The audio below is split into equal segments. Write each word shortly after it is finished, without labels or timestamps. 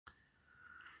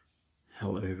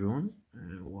Hello everyone,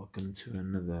 welcome to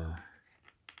another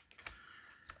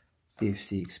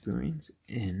DFC experience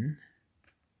in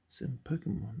some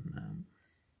Pokemon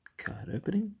card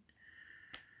opening.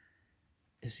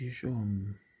 As usual,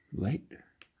 I'm late,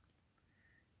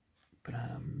 but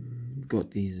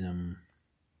got these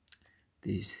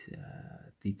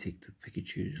Detective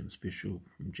Pikachus on special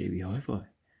from JB Hi-Fi.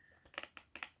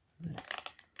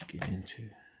 Get into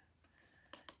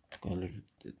got a little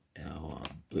our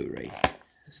Blu-ray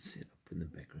set up in the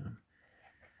background.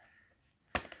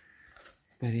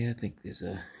 But yeah, I think there's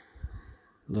a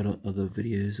lot of other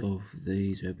videos of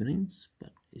these openings,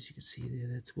 but as you can see there,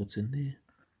 that's what's in there.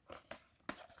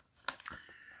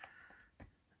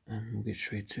 We'll get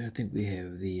straight to it. I think we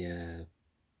have the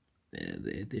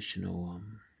additional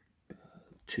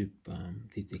two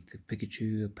Detective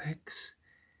Pikachu packs.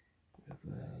 We have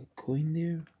a coin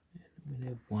there, and we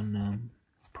have one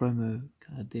promo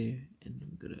card there, and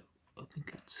we've got I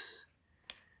think it's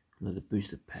another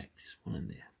booster pack, just one in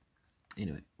there.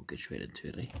 Anyway, we'll get straight into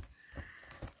it, I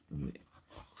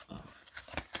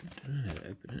don't know how to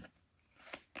open it.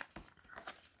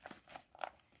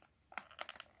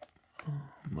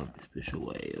 Might be a special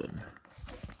way on.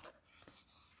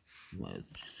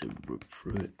 Might just to rip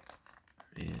through it.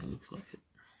 Yeah, it looks like it.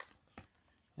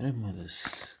 I don't mind this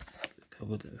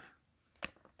cover though.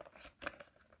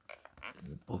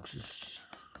 The boxes,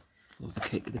 well, the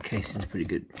casing is pretty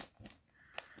good.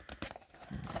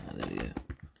 There we go.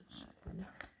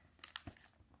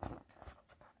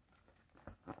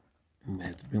 I'm gonna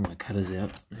have to bring my cutters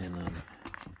out and I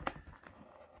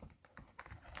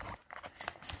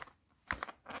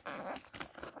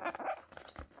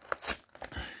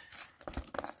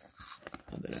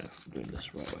don't know if I'm doing this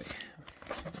the right way.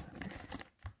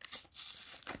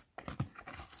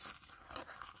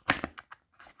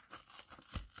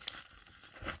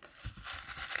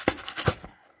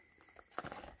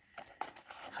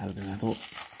 Harder than I thought.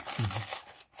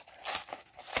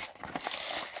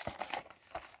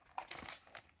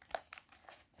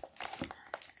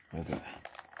 I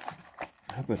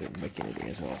hope I didn't make anything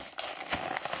as well.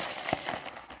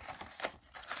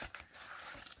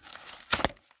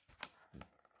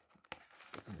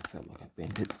 I felt like I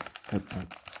bent it. Hope not.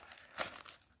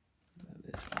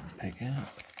 There's one pack out.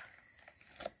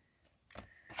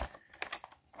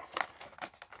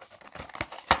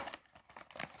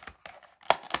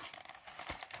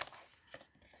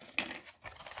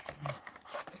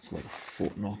 It's like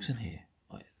Fort Knox in here.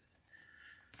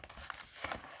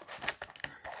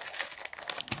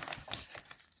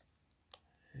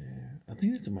 I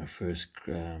think it's my first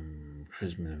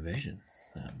Charisma Invasion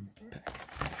pack.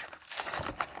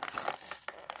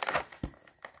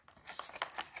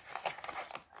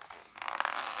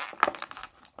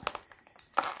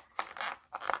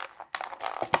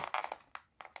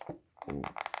 Ooh.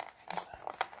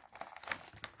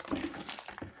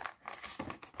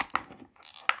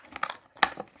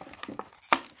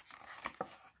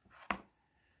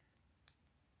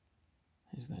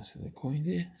 There's nice for the coin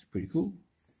there, it's pretty cool.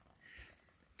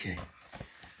 Okay.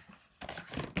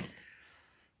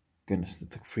 Goodness, it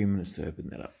took 3 minutes to open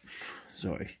that up.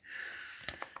 Sorry.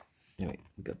 Anyway,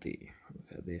 we got the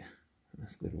there.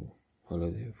 Nice little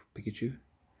holo there for Pikachu.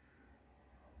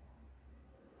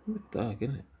 A bit dark,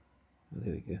 isn't it? Oh,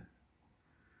 there we go.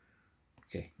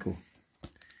 Okay, cool.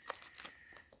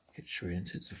 Get straight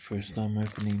into it. It's the first time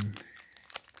opening.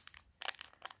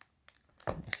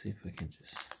 Let's see if I can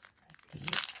just open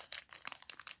it.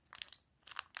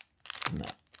 No.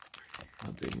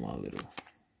 I'll do my little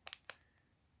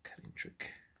cutting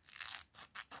trick.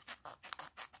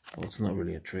 Well, it's not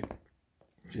really a trick,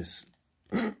 just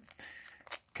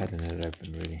cutting it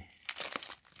open really.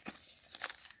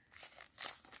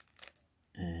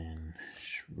 And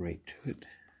straight to it.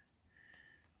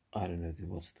 I don't know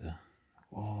what's the...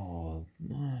 Oh,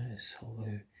 nice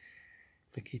hollow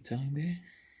licky tongue there.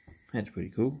 That's pretty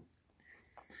cool.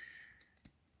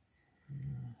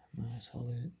 Nice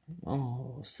hollow.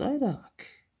 Oh, Psyduck.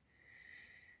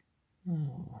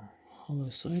 Oh, hollow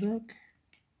Psyduck.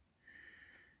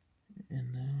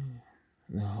 And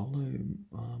the hollow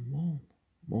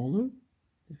Molo.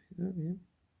 Yeah.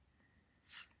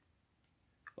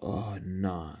 Oh,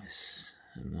 nice.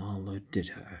 And the hollow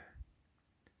Ditto.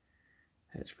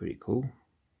 That's pretty cool.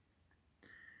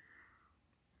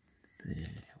 Yeah,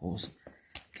 awesome.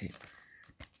 Okay.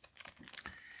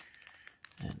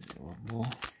 And one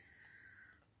more.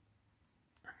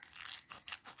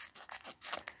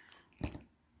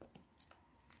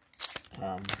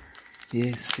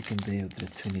 Yeah, second day of the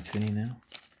 2020 now.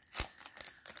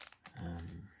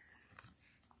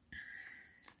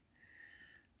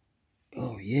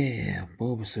 Oh yeah,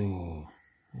 Bulbasaur.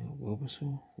 Oh,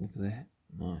 Bulbasaur, look at that,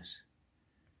 nice.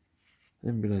 I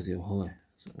didn't realise they were hollow.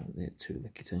 So there are 2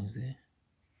 lucky tongues there.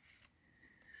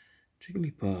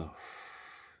 Jigglypuff,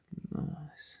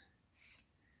 nice.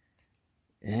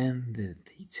 And the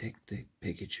Detective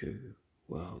Pikachu,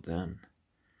 well done.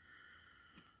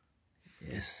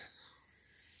 Yes.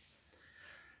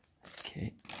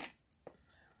 Okay,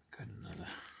 got another.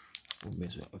 We may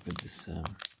as well open this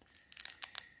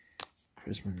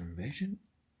Christmas Invasion.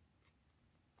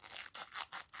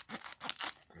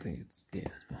 I think it's,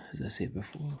 yeah, as I said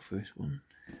before, first one.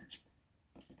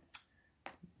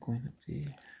 Going up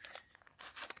there.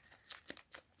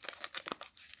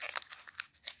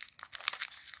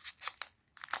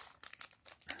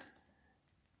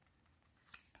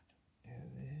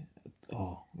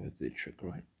 Oh, where's the trick,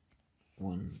 right?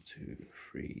 1, 2,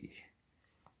 3,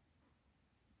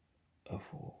 4.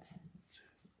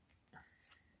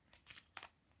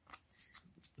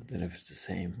 I don't know if it's the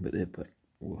same, but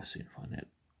we'll soon find out.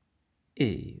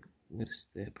 Hey, what is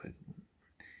their Pokemon?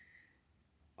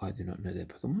 I do not know their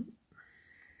Pokemon.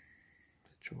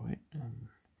 That's right.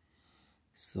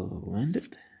 Still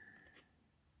landed.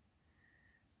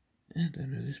 And I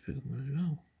know this Pokemon as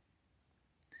well.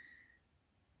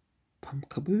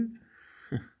 Pumpkaboo.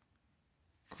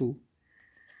 Cool.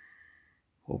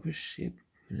 Hobbish, yep,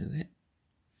 you know that.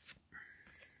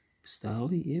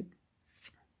 Starly, yep.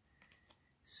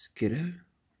 Skiddo.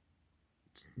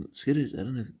 Skiddo's, I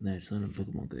don't know, no, it's not a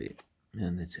Pokemon Go yet.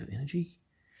 And that's our energy.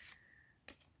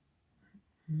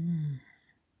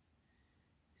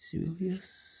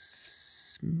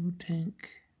 Sirius, Tank.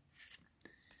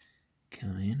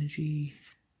 Counter energy.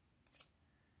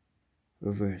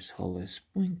 Reverse Hollow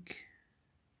Spoink.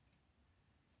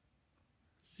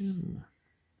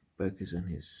 Focus on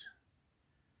his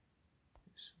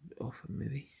offer,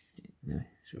 maybe. No,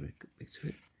 sorry, go back to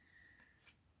it.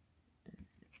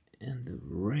 And the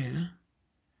rare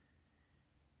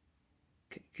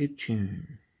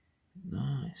Pikachu.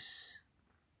 Nice.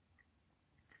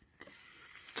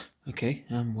 Okay,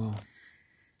 well,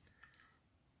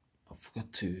 I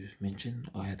forgot to mention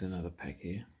I had another pack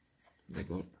here.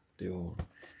 They're all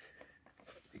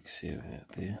big sale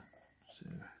out there, so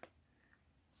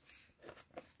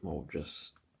I'll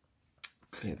just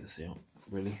clear this out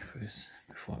really first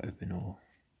before I open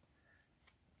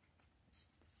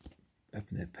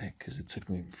that pack, because it took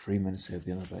me 3 minutes to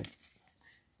open the other pack.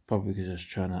 Probably because I was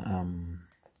trying to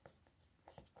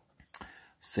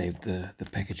save the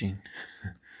packaging.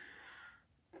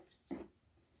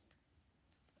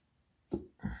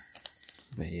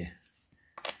 But yeah,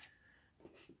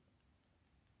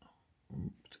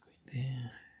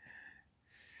 there.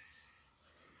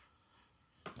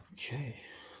 Okay,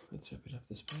 let's open up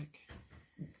this pack.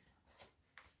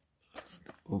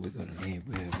 What we got in here?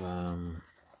 We have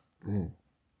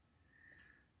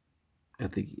I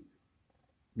think,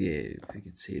 yeah, if you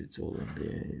can see it, it's all in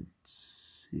there.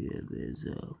 There's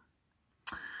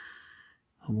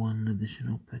one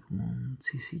additional Pokemon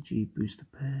TCG booster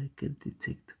pack, a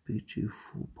Detective Pikachu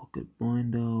full pocket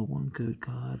binder, 1 code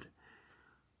card,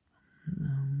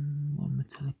 1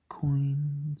 metallic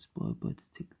coin inspired by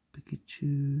Detective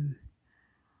Pikachu,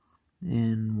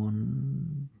 and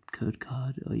 1 code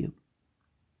card. Oh yep,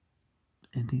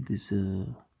 I think there's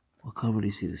I can't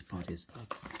really see this part. It's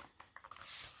like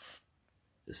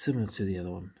similar to the other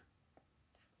one,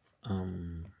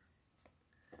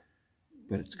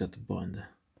 but it's got the binder,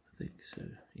 I think. So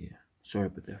yeah, sorry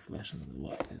about that flashing of the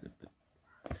light there,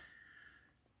 but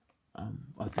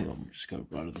I think I'm just going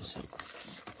right on this.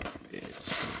 Yeah, just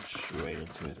go straight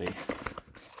into it there.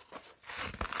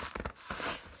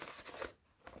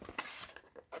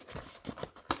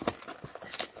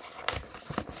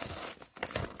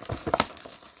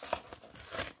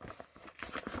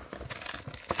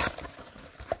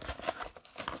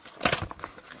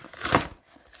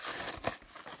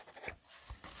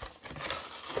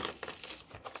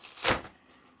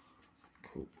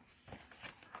 Cool.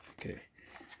 Okay,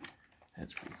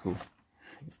 that's pretty cool.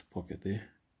 Got the pocket there.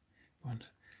 Binder.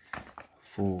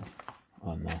 Full.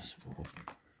 Oh, nice.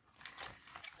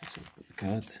 Let's put the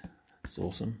cards. That's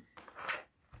awesome.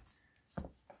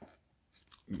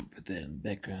 Put that in the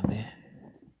background there.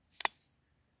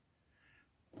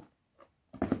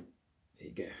 There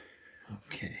you go.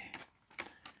 Okay.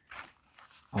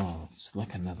 Oh, it's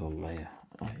like another layer.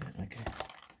 Oh yeah, okay.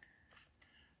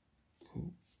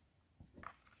 Cool.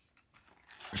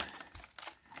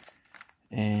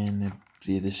 And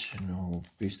the additional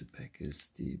booster pack is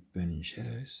the Burning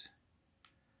Shadows.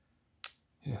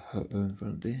 Yeah, in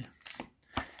front there.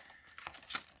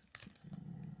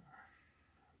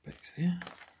 Packs there.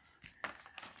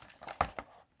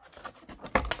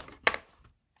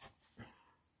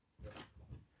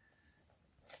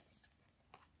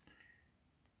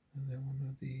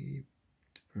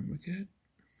 good.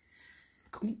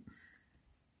 Cool.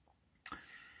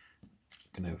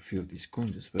 Gonna have a few of these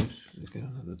coins, I suppose. We've got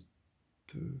another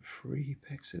 3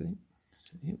 packs, I think.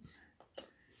 So, yep.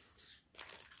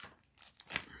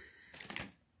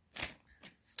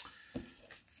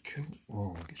 Cool.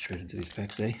 Oh, I'll get straight into these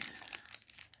packs, eh?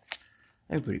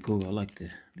 They're pretty cool. I like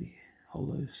the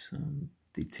holos,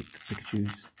 Detective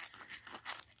Pikachus.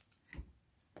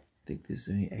 I think there's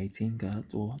only 18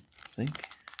 cards all up, I think,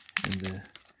 in the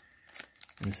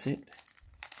set.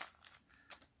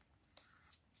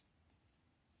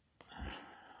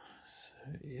 So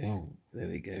yeah, there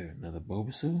we go. Another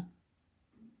Bulbasaur,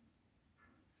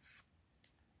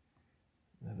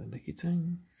 another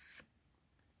Lickitung,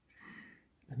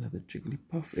 another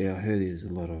Jigglypuff. Yeah, I heard there's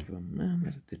a lot of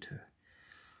another Ditto,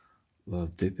 a lot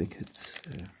of duplicates.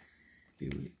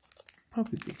 We'll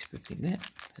probably be expecting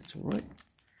that. That's all right.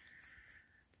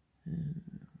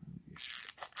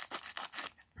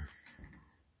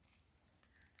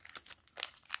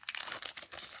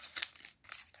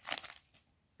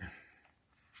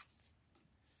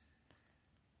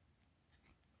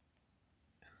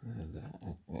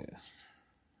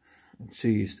 I'm so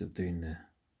used to doing the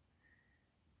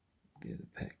other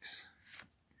packs.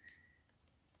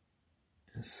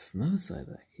 There's another side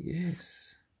back,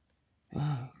 yes.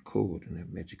 Ah, cool, I don't have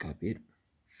Magikarp yet.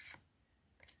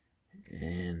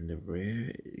 And the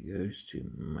rare goes to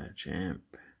Machamp.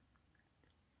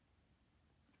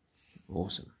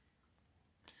 Awesome.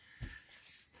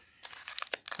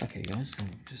 Okay guys, I'll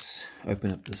just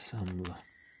open up this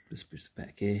this booster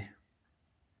pack here.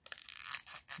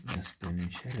 Nice Burning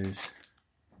Shadows.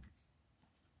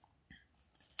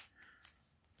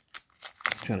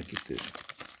 I'm trying to get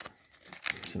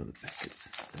some of the packets.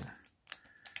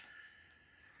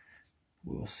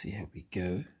 We'll see how we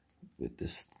go with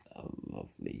this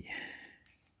lovely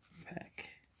pack.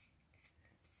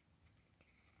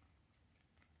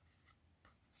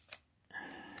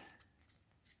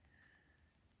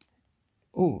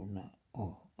 Oh no!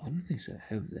 Oh, I don't think so. I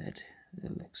have that.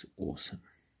 That looks awesome.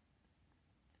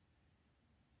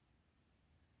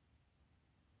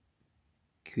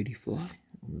 Cutie Fly.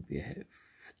 Maybe I have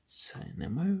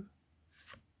Dynamo.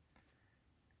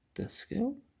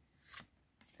 Duskull.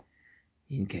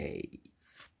 Inkay.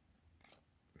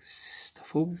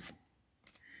 Stuffle.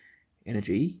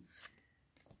 Energy.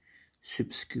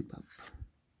 Super Scoop Up.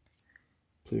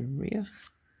 Plumeria.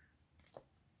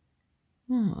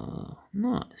 Oh,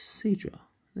 nice. Seadra.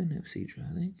 I don't have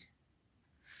Seadra, I think.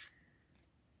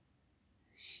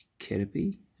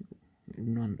 Caterpie.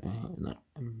 Not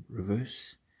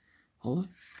reverse holo.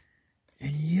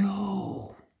 And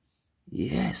yo!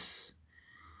 Yes!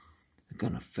 I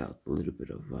kind of felt a little bit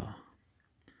of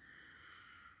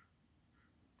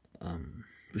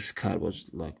this card was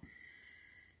like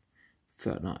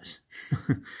felt nice.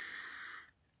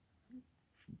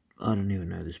 I don't even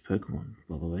know this Pokemon,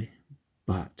 by the way,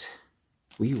 but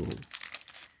we will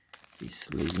be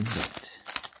sleeving that.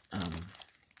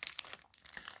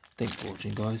 Thanks for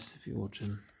watching, guys. If you're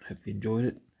watching, hope you enjoyed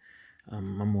it.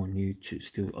 I'm more new to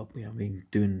still up. I've been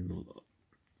doing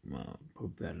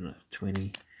probably about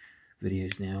 20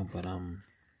 videos now, but hope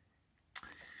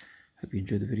you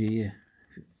enjoyed the video. Yeah,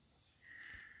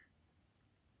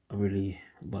 I really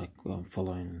like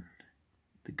following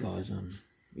the guys on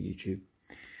YouTube.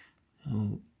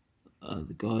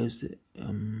 The guys that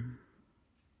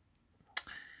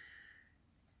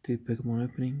do Pokemon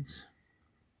openings.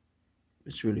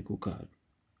 It's a really cool card.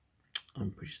 I'm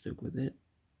pretty stoked with it.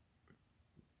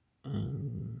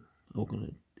 I'm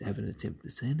gonna have an attempt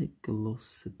to say it.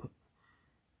 Golisopod.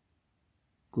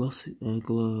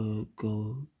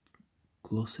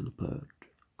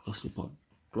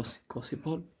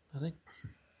 Golisopod, I think.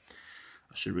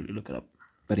 I should really look it up.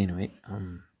 But anyway,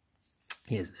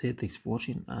 yeah, as I said, thanks for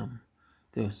watching.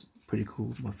 That was pretty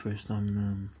cool. My first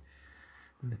time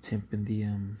an attempt in the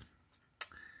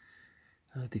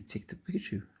Detective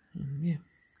Pikachu. And yeah,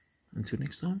 until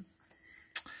next time,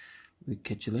 we'll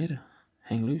catch you later.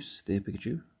 Hang loose there,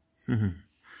 Pikachu.